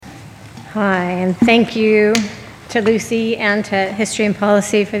Hi, and thank you to Lucy and to History and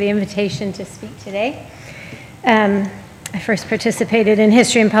Policy for the invitation to speak today. I first participated in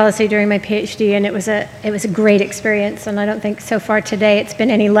History and Policy during my PhD, and it was a great experience, and I don't think so far today it's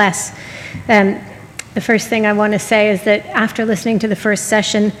been any less. The first thing I want to say is that after listening to the first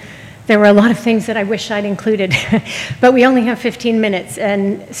session, there were a lot of things that I wish I'd included, but we only have 15 minutes,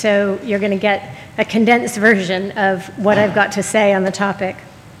 and so you're going to get a condensed version of what I've got to say on the topic.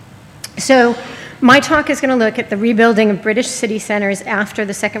 So my talk is going to look at the rebuilding of British city centers after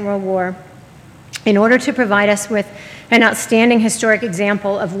the Second World War in order to provide us with an outstanding historic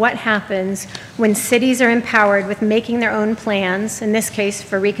example of what happens when cities are empowered with making their own plans, in this case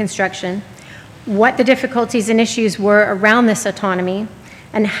for reconstruction, what the difficulties and issues were around this autonomy,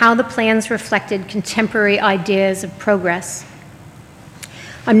 and how the plans reflected contemporary ideas of progress.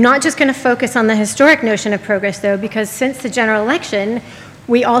 I'm not just going to focus on the historic notion of progress, though, because since the general election,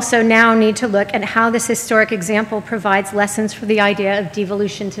 we also now need to look at how this historic example provides lessons for the idea of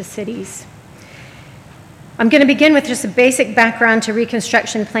devolution to cities. I'm going to begin with just a basic background to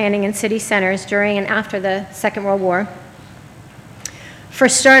reconstruction planning in city centers during and after the Second World War. For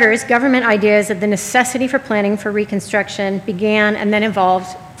starters, government ideas of the necessity for planning for reconstruction began and then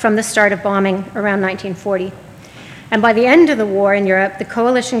evolved from the start of bombing around 1940. And by the end of the war in Europe, the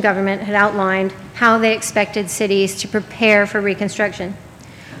coalition government had outlined how they expected cities to prepare for reconstruction.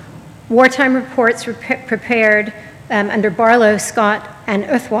 Wartime reports were prepared under Barlow, Scott, and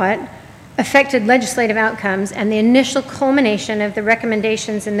Uthwatt affected legislative outcomes, and the initial culmination of the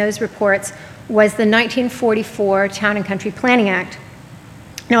recommendations in those reports was the 1944 Town and Country Planning Act.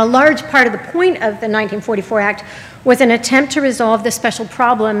 Now, a large part of the point of the 1944 Act was an attempt to resolve the special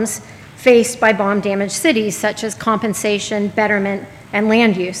problems faced by bomb-damaged cities, such as compensation, betterment, and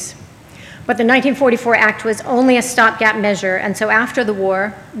land use. But the 1944 Act was only a stopgap measure, and so after the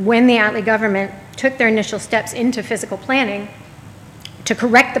war, when the Attlee government took their initial steps into physical planning, to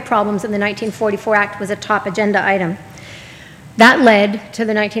correct the problems in the 1944 Act was a top agenda item. That led to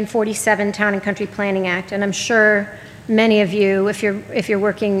the 1947 Town and Country Planning Act, and I'm sure many of you, if you're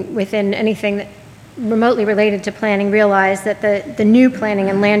working within anything that remotely related to planning, realize that the new planning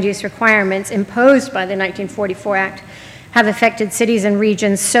and land use requirements imposed by the 1944 Act have affected cities and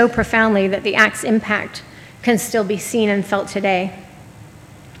regions so profoundly that the Act's impact can still be seen and felt today.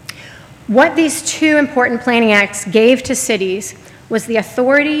 What these two important planning acts gave to cities was the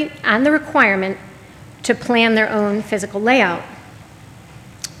authority and the requirement to plan their own physical layout.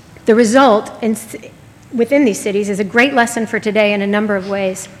 The result within these cities is a great lesson for today in a number of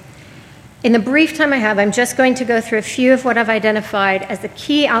ways. In the brief time I have, I'm just going to go through a few of what I've identified as the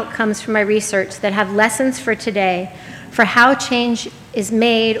key outcomes from my research that have lessons for today for how change is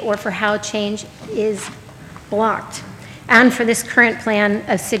made or for how change is blocked, and for this current plan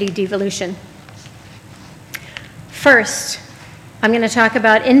of city devolution. First, I'm going to talk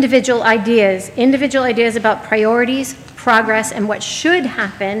about individual ideas about priorities, progress, and what should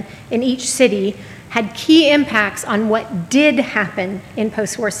happen in each city had key impacts on what did happen in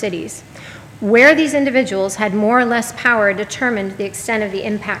post-war cities. Where these individuals had more or less power determined the extent of the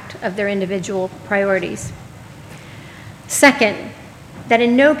impact of their individual priorities. Second, that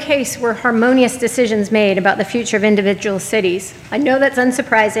in no case were harmonious decisions made about the future of individual cities. I know that's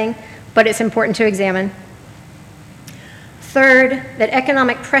unsurprising, but it's important to examine. Third, that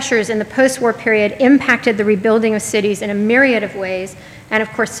economic pressures in the post-war period impacted the rebuilding of cities in a myriad of ways, and of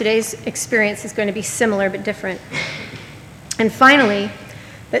course today's experience is going to be similar but different. And finally,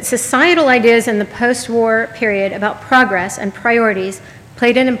 that societal ideas in the post-war period about progress and priorities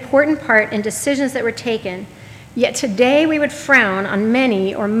played an important part in decisions that were taken, yet today we would frown on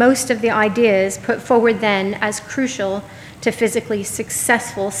many or most of the ideas put forward then as crucial to physically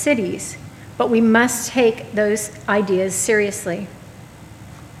successful cities. But we must take those ideas seriously.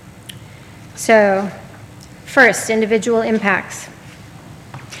 So, first, individual impacts.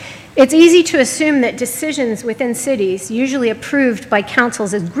 It's easy to assume that decisions within cities, usually approved by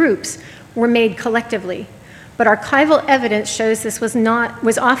councils as groups, were made collectively. But archival evidence shows this was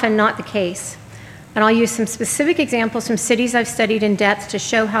often not the case. And I'll use some specific examples from cities I've studied in depth to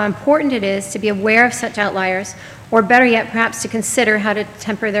show how important it is to be aware of such outliers, or better yet, perhaps to consider how to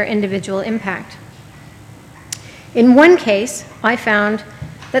temper their individual impact. In one case, I found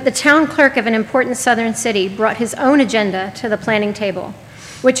that the town clerk of an important southern city brought his own agenda to the planning table,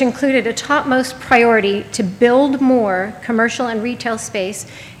 which included a topmost priority to build more commercial and retail space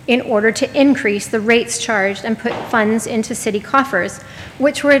in order to increase the rates charged and put funds into city coffers,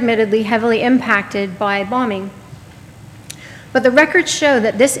 which were admittedly heavily impacted by bombing. But the records show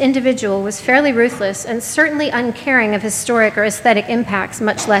that this individual was fairly ruthless and certainly uncaring of historic or aesthetic impacts,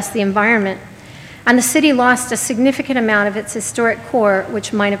 much less the environment. And the city lost a significant amount of its historic core,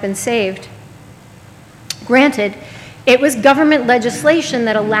 which might have been saved. Granted, it was government legislation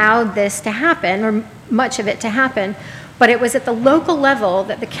that allowed this to happen, or much of it to happen, but it was at the local level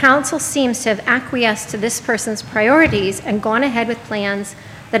that the council seems to have acquiesced to this person's priorities and gone ahead with plans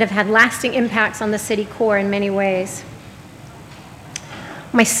that have had lasting impacts on the city core in many ways.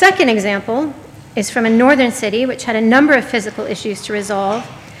 My second example is from a northern city which had a number of physical issues to resolve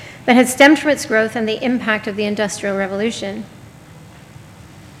that had stemmed from its growth and the impact of the Industrial Revolution.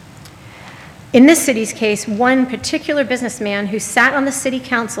 In this city's case, one particular businessman who sat on the city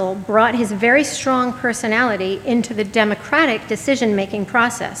council brought his very strong personality into the democratic decision-making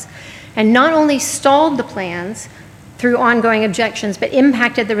process and not only stalled the plans through ongoing objections, but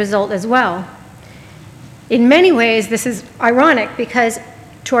impacted the result as well. In many ways, this is ironic because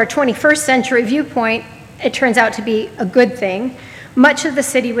to our 21st century viewpoint, it turns out to be a good thing. Much of the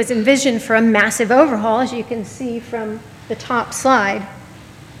city was envisioned for a massive overhaul, as you can see from the top slide.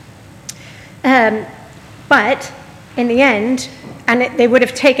 But in the end, they would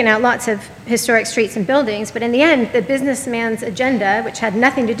have taken out lots of historic streets and buildings, but in the end, the businessman's agenda, which had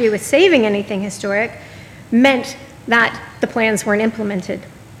nothing to do with saving anything historic, meant that the plans weren't implemented.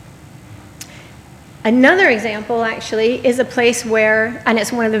 Another example, actually, is a place where, and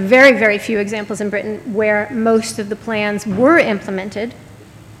it's one of the very, very few examples in Britain where most of the plans were implemented.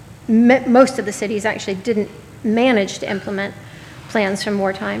 Most of the cities actually didn't manage to implement plans from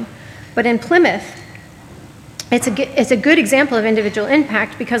wartime. But in Plymouth, it's a good example of individual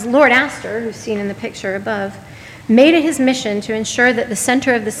impact because Lord Astor, who's seen in the picture above, made it his mission to ensure that the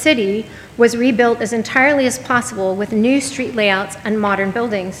center of the city was rebuilt as entirely as possible with new street layouts and modern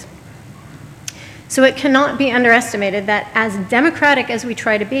buildings. So it cannot be underestimated that as democratic as we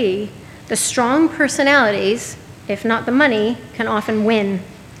try to be, the strong personalities, if not the money, can often win.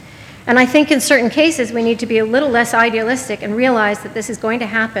 And I think in certain cases we need to be a little less idealistic and realize that this is going to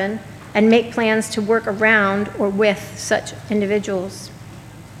happen and make plans to work around or with such individuals.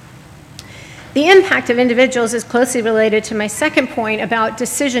 The impact of individuals is closely related to my second point about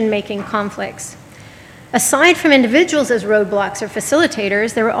decision-making conflicts. Aside from individuals as roadblocks or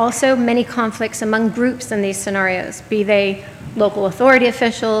facilitators, there were also many conflicts among groups in these scenarios, be they local authority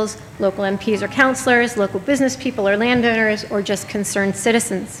officials, local MPs or councillors, local business people or landowners, or just concerned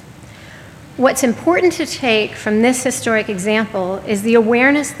citizens. What's important to take from this historic example is the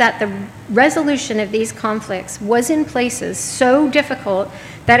awareness that the resolution of these conflicts was in places so difficult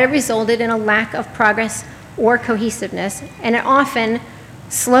that it resulted in a lack of progress or cohesiveness, and it often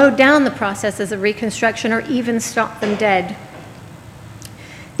slowed down the processes of reconstruction or even stopped them dead.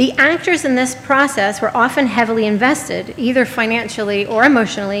 The actors in this process were often heavily invested, either financially or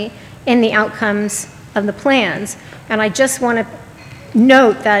emotionally, in the outcomes of the plans. And I just want to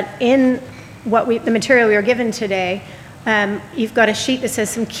note that in the material we were given today, you've got a sheet that says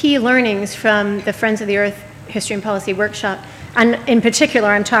some key learnings from the Friends of the Earth History and Policy Workshop. And in particular,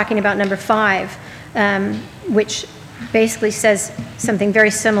 I'm talking about number 5, which basically says something very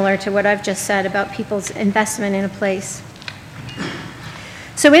similar to what I've just said about people's investment in a place.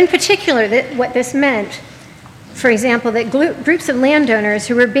 So in particular, what this meant, for example, that groups of landowners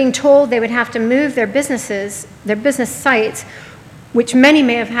who were being told they would have to move their business sites, which many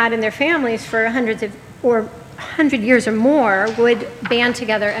may have had in their families for 100 years or more, would band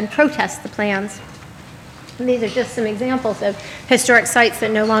together and protest the plans. And these are just some examples of historic sites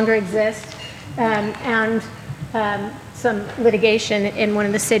that no longer exist, and some litigation in one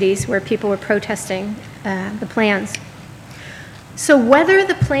of the cities where people were protesting the plans. So whether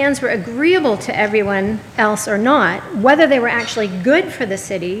the plans were agreeable to everyone else or not, whether they were actually good for the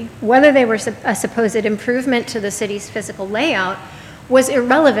city, whether they were a supposed improvement to the city's physical layout, was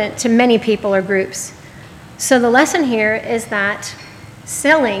irrelevant to many people or groups. So the lesson here is that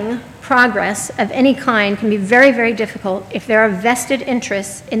selling progress of any kind can be very, very difficult if there are vested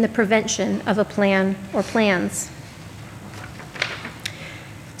interests in the prevention of a plan or plans.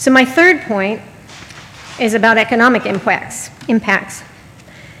 So my third point is about economic impacts.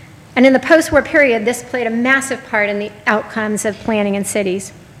 And in the post-war period, this played a massive part in the outcomes of planning in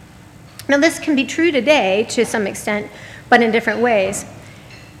cities. Now, this can be true today to some extent, but in different ways.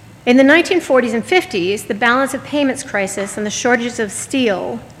 In the 1940s and 50s, the balance of payments crisis and the shortages of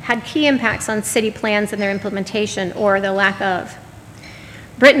steel had key impacts on city plans and their implementation, or the lack of.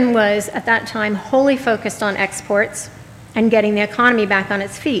 Britain was, at that time, wholly focused on exports and getting the economy back on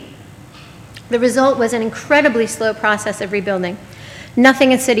its feet. The result was an incredibly slow process of rebuilding.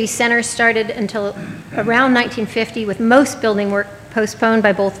 Nothing in city centers started until around 1950, with most building work postponed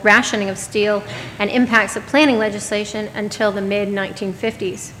by both rationing of steel and impacts of planning legislation until the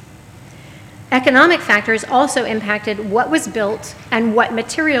mid-1950s. Economic factors also impacted what was built and what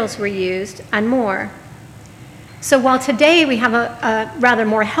materials were used and more. So while today we have a rather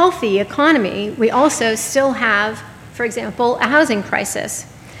more healthy economy, we also still have, for example, a housing crisis.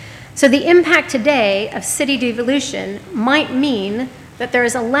 So the impact today of city devolution might mean that there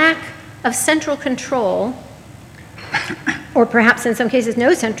is a lack of central control, or perhaps in some cases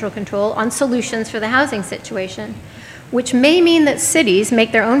no central control, on solutions for the housing situation, which may mean that cities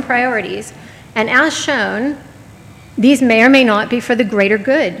make their own priorities, and as shown, these may or may not be for the greater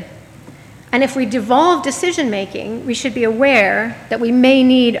good. And if we devolve decision-making, we should be aware that we may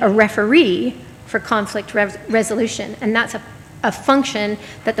need a referee for conflict resolution, and that's a function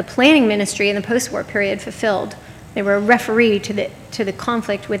that the planning ministry in the post-war period fulfilled. They were a referee to the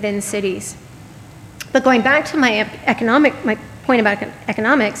conflict within cities. But going back to my point about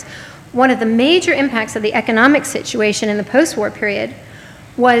economics, one of the major impacts of the economic situation in the post-war period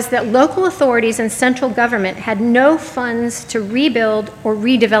was that local authorities and central government had no funds to rebuild or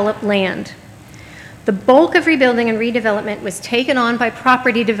redevelop land. The bulk of rebuilding and redevelopment was taken on by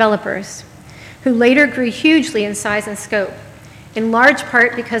property developers, who later grew hugely in size and scope, in large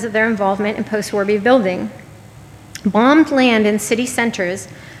part because of their involvement in post-war rebuilding. Bombed land in city centers,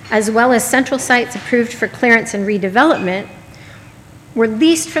 as well as central sites approved for clearance and redevelopment, were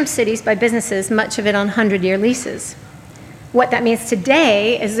leased from cities by businesses, much of it on 100-year leases. What that means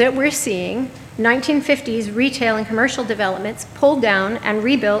today is that we're seeing 1950s retail and commercial developments pulled down and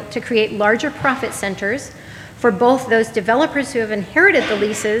rebuilt to create larger profit centers for both those developers who have inherited the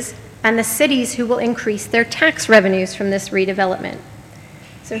leases and the cities who will increase their tax revenues from this redevelopment.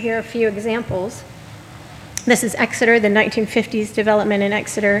 So here are a few examples. This is Exeter, the 1950s development in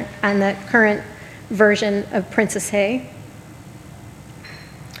Exeter, and the current version of Princess Hay.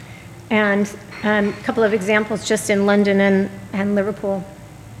 And a couple of examples just in London and Liverpool.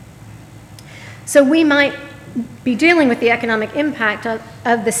 So we might be dealing with the economic impact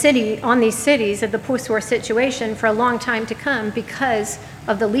of the city on these cities, of the post-war situation, for a long time to come because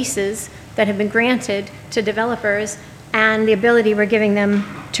of the leases that have been granted to developers and the ability we're giving them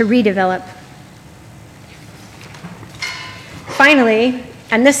to redevelop. Finally,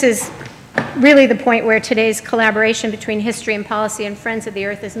 and this is really the point where today's collaboration between history and policy and Friends of the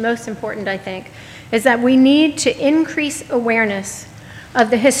Earth is most important, I think, is that we need to increase awareness of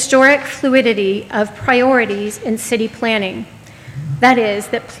the historic fluidity of priorities in city planning. That is,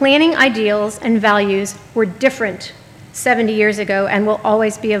 that planning ideals and values were different 70 years ago and will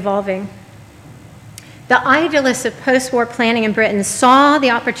always be evolving. The idealists of post-war planning in Britain saw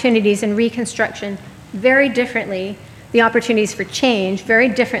the opportunities in Reconstruction very differently, the opportunities for change very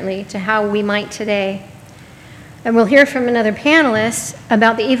differently to how we might today. And we'll hear from another panelist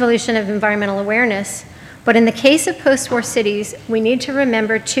about the evolution of environmental awareness. But in the case of post-war cities, we need to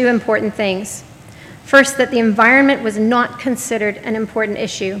remember two important things. First, that the environment was not considered an important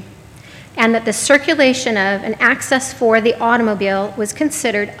issue, and that the circulation of and access for the automobile was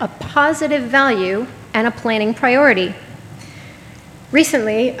considered a positive value and a planning priority.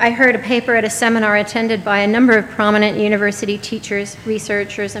 Recently, I heard a paper at a seminar attended by a number of prominent university teachers,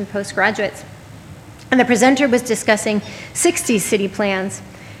 researchers, and postgraduates. And the presenter was discussing 60s city plans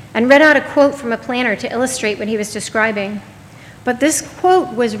and read out a quote from a planner to illustrate what he was describing. But this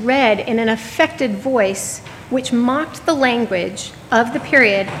quote was read in an affected voice which mocked the language of the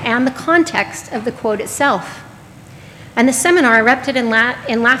period and the context of the quote itself. And the seminar erupted in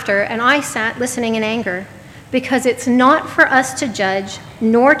laughter, and I sat listening in anger, because it's not for us to judge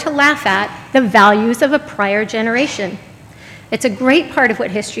nor to laugh at the values of a prior generation. It's a great part of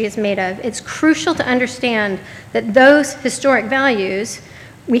what history is made of. It's crucial to understand that those historic values,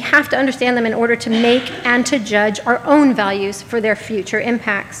 we have to understand them in order to make and to judge our own values for their future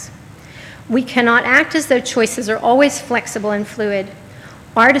impacts. We cannot act as though choices are always flexible and fluid.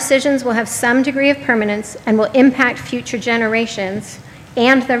 Our decisions will have some degree of permanence and will impact future generations,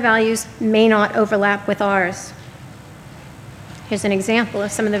 and their values may not overlap with ours. Here's an example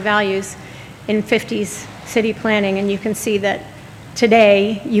of some of the values in 50s city planning, and you can see that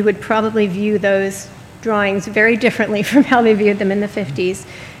today you would probably view those drawings very differently from how they viewed them in the 50s.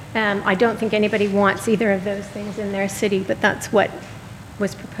 I don't think anybody wants either of those things in their city, but that's what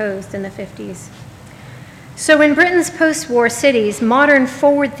was proposed in the 50s. So in Britain's post-war cities, modern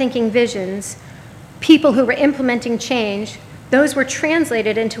forward-thinking visions, people who were implementing change, those were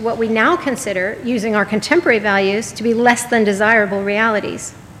translated into what we now consider, using our contemporary values, to be less than desirable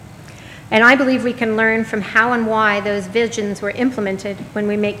realities. And I believe we can learn from how and why those visions were implemented when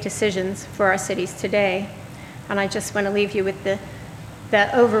we make decisions for our cities today. And I just want to leave you with the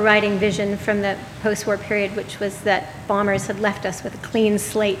overriding vision from the post-war period, which was that bombers had left us with a clean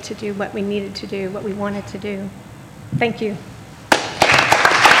slate to do what we needed to do, what we wanted to do. Thank you.